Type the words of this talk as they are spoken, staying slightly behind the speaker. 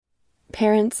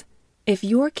Parents, if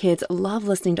your kids love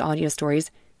listening to audio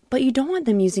stories, but you don't want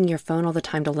them using your phone all the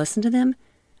time to listen to them,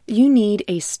 you need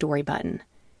a Story Button.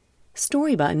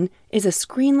 Story Button is a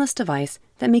screenless device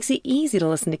that makes it easy to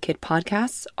listen to kid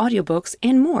podcasts, audiobooks,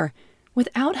 and more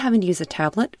without having to use a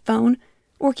tablet, phone,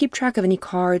 or keep track of any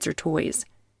cards or toys.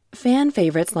 Fan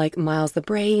favorites like Miles the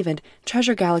Brave and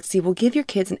Treasure Galaxy will give your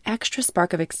kids an extra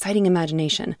spark of exciting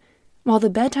imagination, while the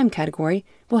bedtime category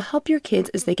will help your kids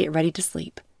as they get ready to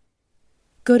sleep.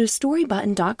 Go to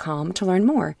storybutton.com to learn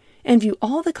more and view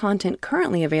all the content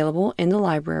currently available in the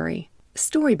library.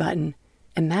 Story Button.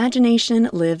 Imagination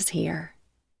lives here.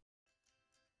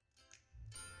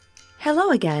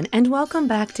 Hello again, and welcome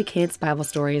back to Kids Bible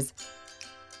Stories.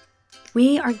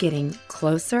 We are getting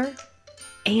closer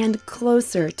and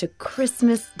closer to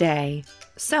Christmas Day.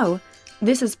 So,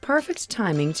 this is perfect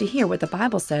timing to hear what the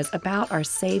Bible says about our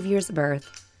Savior's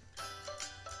birth.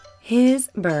 His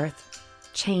birth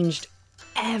changed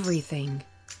everything.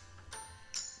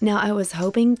 Now, I was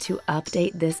hoping to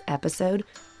update this episode.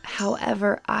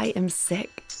 However, I am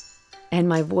sick and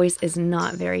my voice is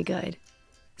not very good.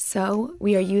 So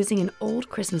we are using an old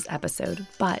Christmas episode,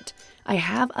 but I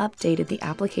have updated the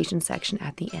application section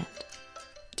at the end.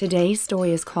 Today's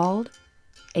story is called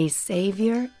A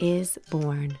Savior is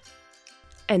Born.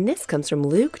 And this comes from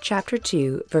Luke chapter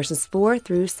 2, verses 4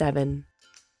 through 7.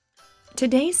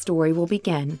 Today's story will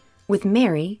begin with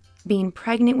Mary being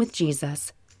pregnant with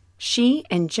Jesus. She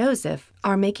and Joseph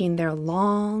are making their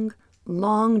long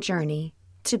journey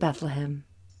to Bethlehem.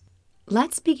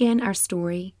 Let's begin our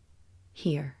story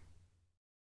here.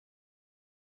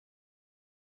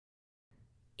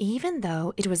 Even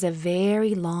though it was a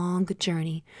very long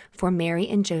journey for Mary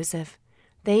and Joseph,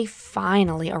 they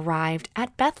finally arrived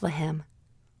at Bethlehem.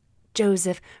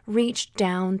 Joseph reached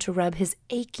down to rub his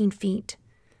aching feet.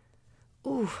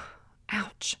 Ooh,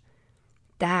 ouch.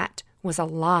 That was a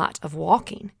lot of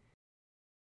walking.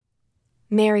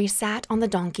 Mary sat on the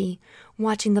donkey,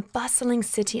 watching the bustling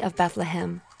city of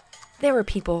Bethlehem. There were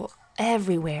people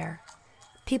everywhere.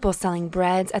 People selling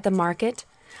breads at the market,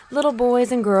 little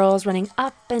boys and girls running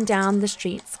up and down the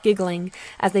streets, giggling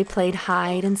as they played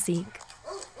hide and seek.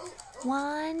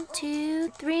 1, 2,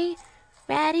 3,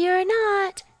 ready or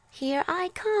not, here I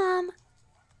come,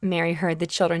 Mary heard the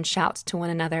children shout to one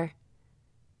another.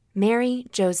 Mary,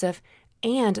 Joseph,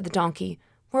 and the donkey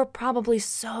were probably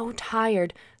so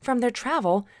tired from their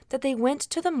travel that they went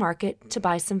to the market to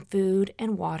buy some food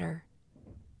and water.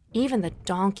 Even the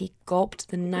donkey gulped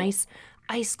the nice,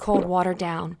 ice-cold water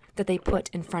down that they put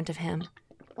in front of him.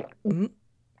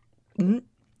 The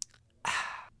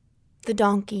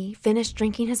donkey finished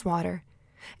drinking his water,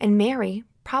 and Mary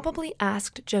probably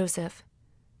asked Joseph,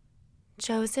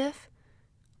 "Joseph,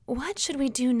 what should we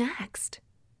do next?"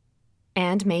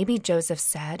 And maybe Joseph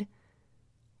said,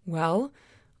 "Well,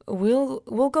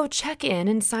 we'll go check in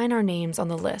and sign our names on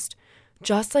the list,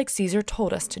 just like Caesar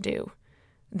told us to do.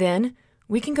 Then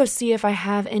we can go see if I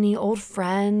have any old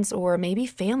friends or maybe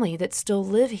family that still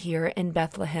live here in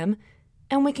Bethlehem,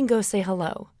 and we can go say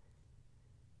hello."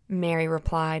 Mary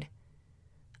replied,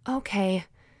 "Okay,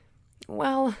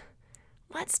 well,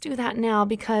 let's do that now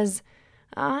because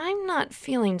I'm not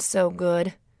feeling so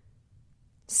good."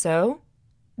 So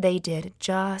they did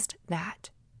just that.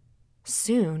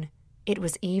 Soon it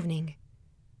was evening.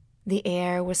 The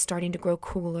air was starting to grow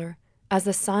cooler as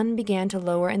the sun began to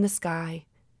lower in the sky.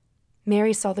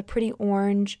 Mary saw the pretty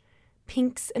orange,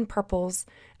 pinks, and purples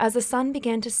as the sun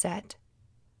began to set.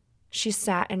 She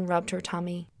sat and rubbed her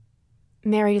tummy.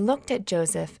 Mary looked at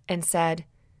Joseph and said,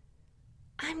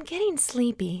 "I'm getting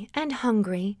sleepy and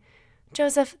hungry.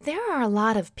 Joseph, there are a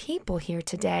lot of people here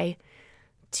today.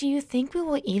 Do you think we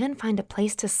will even find a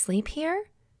place to sleep here?"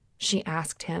 she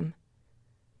asked him.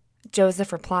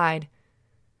 Joseph replied,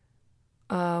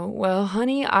 Well,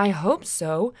 honey, I hope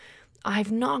so.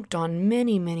 I've knocked on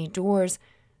many doors,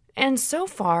 and so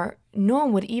far, no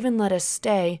one would even let us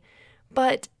stay.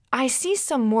 But I see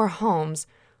some more homes,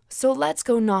 so let's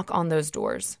go knock on those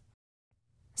doors."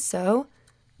 So,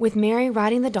 with Mary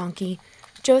riding the donkey,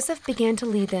 Joseph began to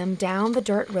lead them down the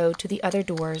dirt road to the other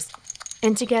doors,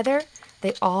 and together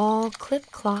they all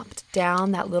clip-clopped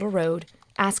down that little road,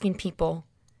 asking people,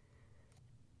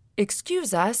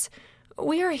 "Excuse us,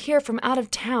 we are here from out of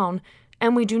town,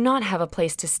 and we do not have a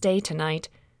place to stay tonight.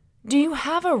 Do you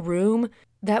have a room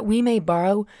that we may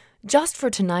borrow just for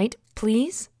tonight,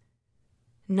 please?"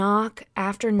 Knock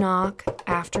after knock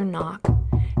after knock,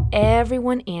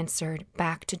 everyone answered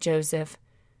back to Joseph,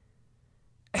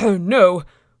 "Oh, no,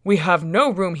 we have no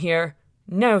room here.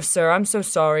 No, sir, I'm so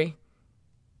sorry."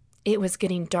 It was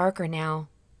getting darker now.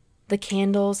 The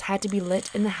candles had to be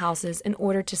lit in the houses in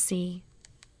order to see.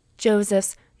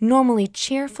 Joseph's normally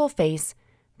cheerful face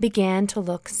began to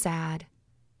look sad,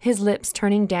 his lips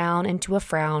turning down into a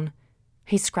frown.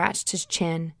 He scratched his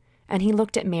chin, and he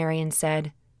looked at Mary and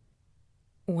said,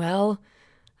 "Well,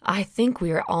 I think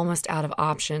we are almost out of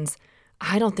options.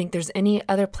 I don't think there's any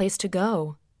other place to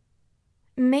go."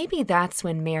 Maybe that's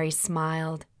when Mary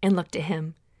smiled and looked at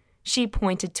him. She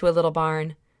pointed to a little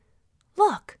barn.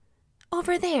 "Look,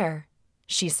 over there,"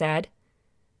 she said.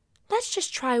 "Let's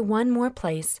just try one more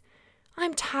place.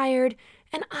 I'm tired,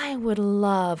 and I would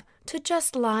love to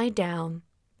just lie down,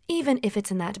 even if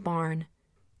it's in that barn."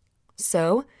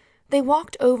 So they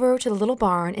walked over to the little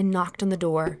barn and knocked on the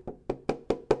door.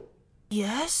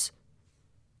 "Yes?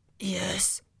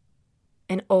 Yes,"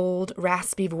 an old,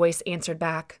 raspy voice answered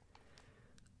back.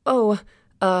 "Oh,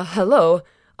 hello.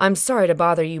 I'm sorry to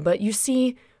bother you, but you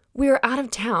see, we are out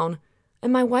of town,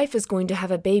 and my wife is going to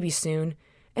have a baby soon,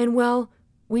 and well,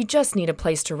 we just need a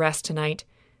place to rest tonight.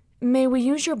 May we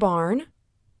use your barn?"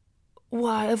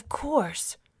 "Why, of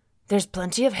course. There's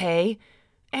plenty of hay,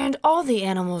 and all the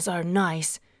animals are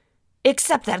nice,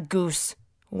 except that goose.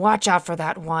 Watch out for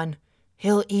that one.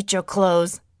 He'll eat your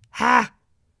clothes. Ha!"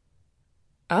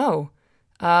 "Oh,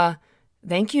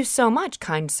 thank you so much,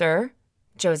 kind sir,"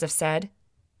 Joseph said.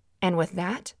 And with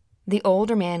that, the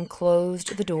older man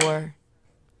closed the door.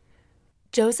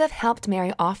 Joseph helped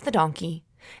Mary off the donkey,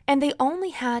 and they only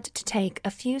had to take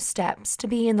a few steps to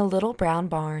be in the little brown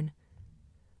barn.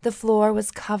 The floor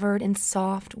was covered in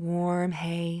soft, warm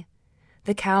hay.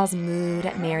 The cows mooed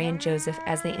at Mary and Joseph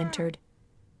as they entered.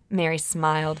 Mary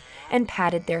smiled and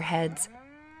patted their heads.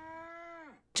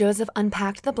 Joseph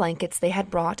unpacked the blankets they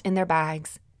had brought in their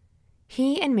bags.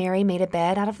 He and Mary made a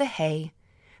bed out of the hay.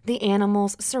 The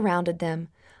animals surrounded them,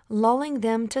 lulling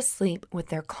them to sleep with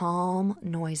their calm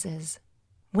noises.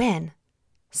 When,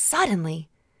 suddenly,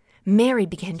 Mary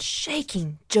began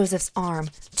shaking Joseph's arm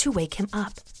to wake him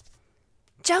up.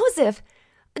 "Joseph!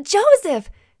 Joseph!"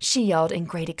 she yelled in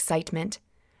great excitement.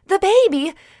 "The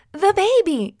baby! The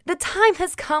baby! The time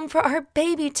has come for our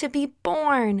baby to be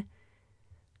born!"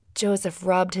 Joseph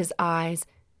rubbed his eyes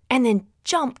and then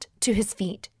jumped to his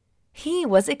feet. He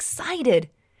was excited.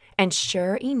 And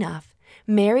sure enough,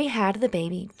 Mary had the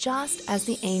baby just as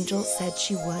the angel said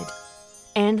she would.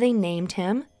 And they named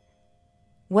him.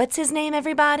 What's his name,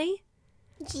 everybody?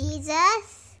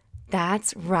 Jesus.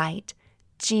 That's right,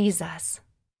 Jesus.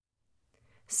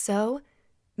 So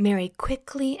Mary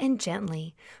quickly and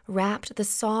gently wrapped the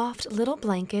soft little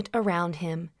blanket around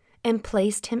him and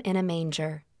placed him in a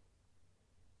manger.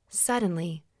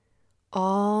 Suddenly,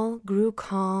 all grew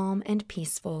calm and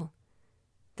peaceful.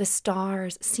 The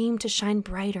stars seemed to shine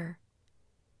brighter.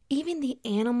 Even the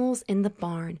animals in the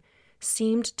barn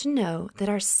seemed to know that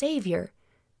our Savior,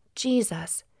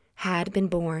 Jesus, had been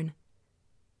born.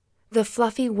 The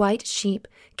fluffy white sheep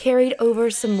carried over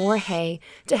some more hay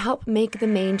to help make the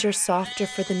manger softer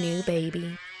for the new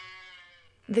baby.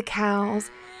 The cows,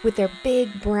 with their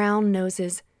big brown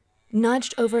noses,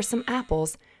 nudged over some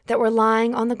apples that were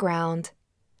lying on the ground.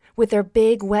 With their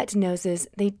big wet noses,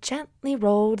 they gently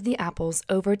rolled the apples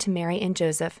over to Mary and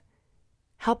Joseph,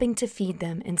 helping to feed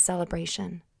them in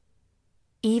celebration.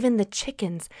 Even the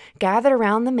chickens gathered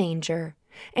around the manger,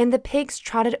 and the pigs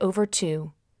trotted over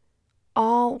too.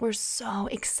 All were so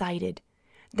excited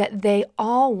that they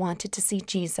all wanted to see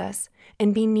Jesus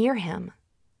and be near him.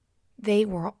 They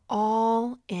were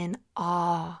all in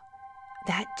awe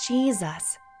that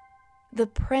Jesus, the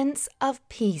Prince of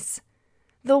Peace,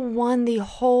 the one the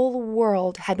whole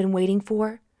world had been waiting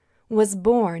for, was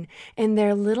born in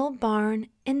their little barn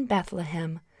in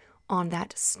Bethlehem on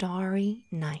that starry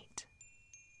night.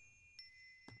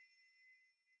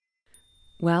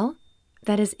 Well,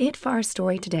 that is it for our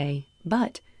story today.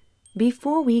 But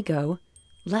before we go,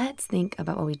 let's think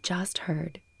about what we just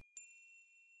heard.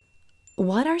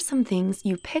 What are some things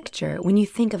you picture when you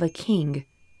think of a king?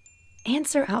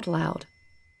 Answer out loud.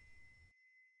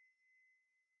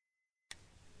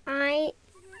 I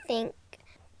think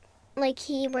like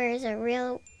he wears a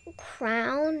real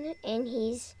crown and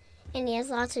he has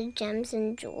lots of gems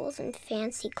and jewels and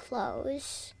fancy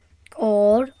clothes.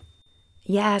 Gold.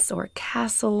 Yes, or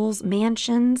castles,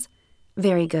 mansions.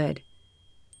 Very good.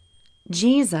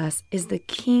 Jesus is the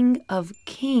King of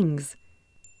Kings.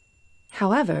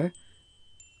 However,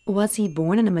 was he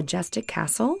born in a majestic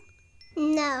castle?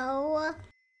 No.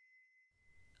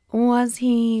 Was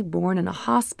he born in a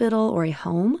hospital or a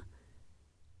home?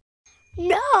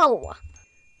 No.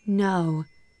 No,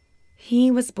 he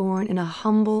was born in a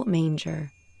humble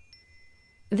manger.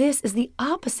 This is the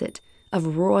opposite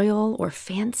of royal or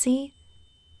fancy.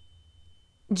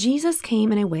 Jesus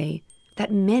came in a way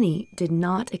that many did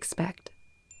not expect.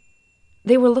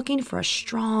 They were looking for a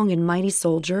strong and mighty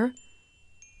soldier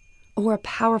or a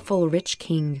powerful rich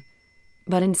king,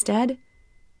 but instead,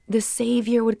 the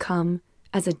Savior would come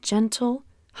as a gentle,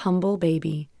 humble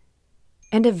baby,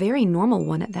 and a very normal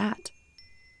one at that.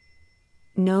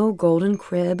 No golden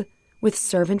crib with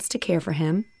servants to care for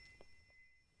him.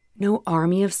 No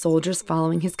army of soldiers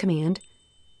following his command.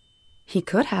 He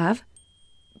could have,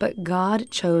 but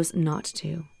God chose not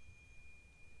to.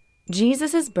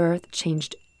 Jesus' birth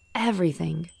changed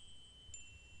everything.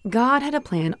 God had a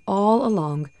plan all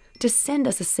along to send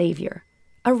us a Savior,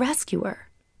 a rescuer.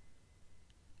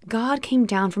 God came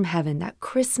down from heaven that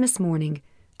Christmas morning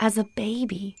as a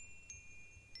baby.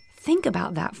 Think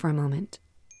about that for a moment.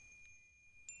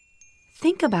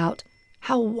 Think about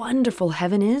how wonderful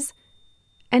heaven is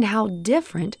and how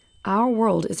different our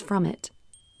world is from it.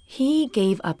 He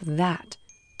gave up that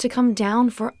to come down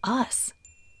for us.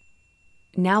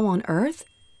 Now on earth,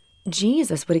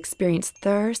 Jesus would experience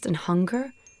thirst and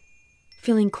hunger,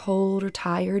 feeling cold or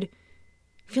tired,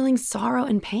 feeling sorrow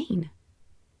and pain.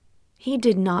 He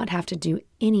did not have to do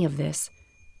any of this,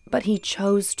 but he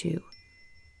chose to.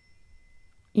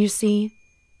 You see,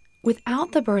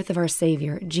 without the birth of our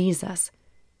Savior, Jesus,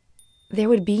 there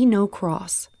would be no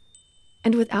cross.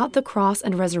 And without the cross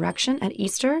and resurrection at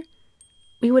Easter,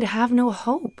 we would have no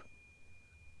hope.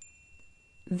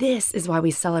 This is why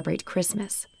we celebrate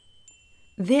Christmas.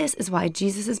 This is why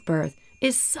Jesus' birth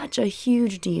is such a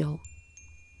huge deal.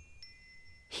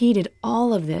 He did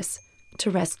all of this to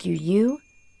rescue you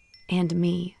and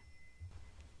me.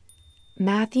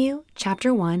 Matthew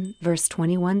chapter 1, verse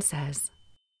 21 says,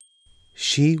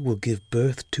 "She will give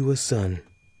birth to a son,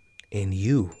 and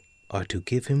you are to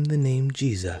give him the name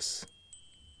Jesus,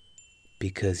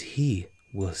 because he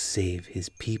will save his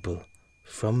people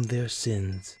from their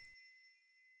sins."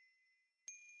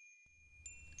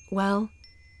 Well,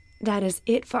 that is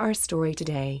it for our story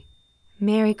today.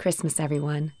 Merry Christmas,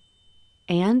 everyone.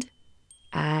 And,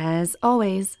 as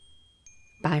always,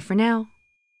 bye for now.